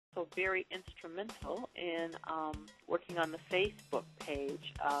also very instrumental in working on the Facebook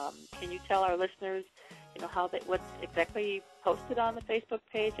page. Can you tell our listeners, what's exactly posted on the Facebook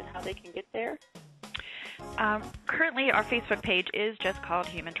page and how they can get there? Currently, our Facebook page is just called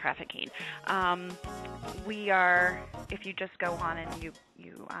Human Trafficking. We are, if you just go on and you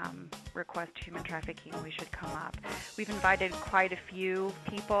request Human Trafficking, we should come up. We've invited quite a few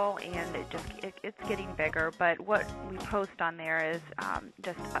people, and it's getting bigger. But what we post on there is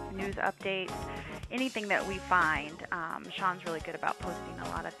just news updates, anything that we find. Shawn's really good about posting a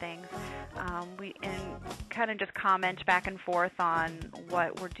lot of things. We kind of just comment back and forth on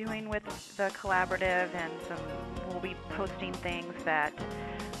what we're doing with the collaborative, and we'll be posting things that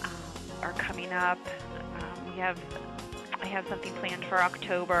are coming up. I have something planned for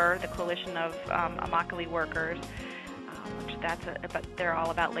October, the Coalition of Immokalee Workers, but they're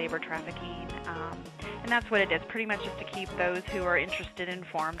all about labor trafficking, and that's what it is, pretty much just to keep those who are interested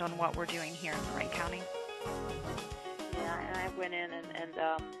informed on what we're doing here in Lorain County. Yeah, and I went in and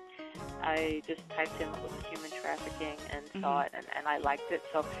I just typed in what was human trafficking and saw it, and I liked it.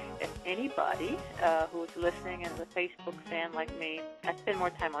 So if anybody who's listening and is a Facebook fan like me, I spend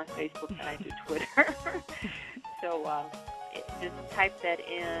more time on Facebook than I do Twitter. So just type that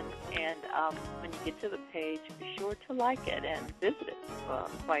in, and when you get to the page, be sure to like it and visit it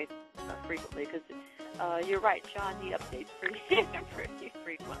quite frequently, because you're right, Shawn, he updates pretty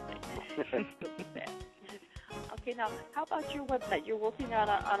frequently. Okay, now, how about your website? You're working on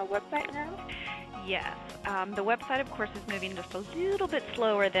a website now? Yes. The website, of course, is moving just a little bit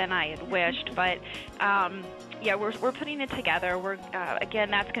slower than I had wished, but, we're putting it together.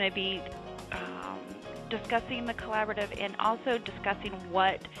 Again, that's going to be discussing the collaborative and also discussing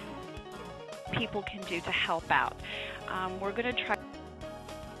what people can do to help out. We're going to try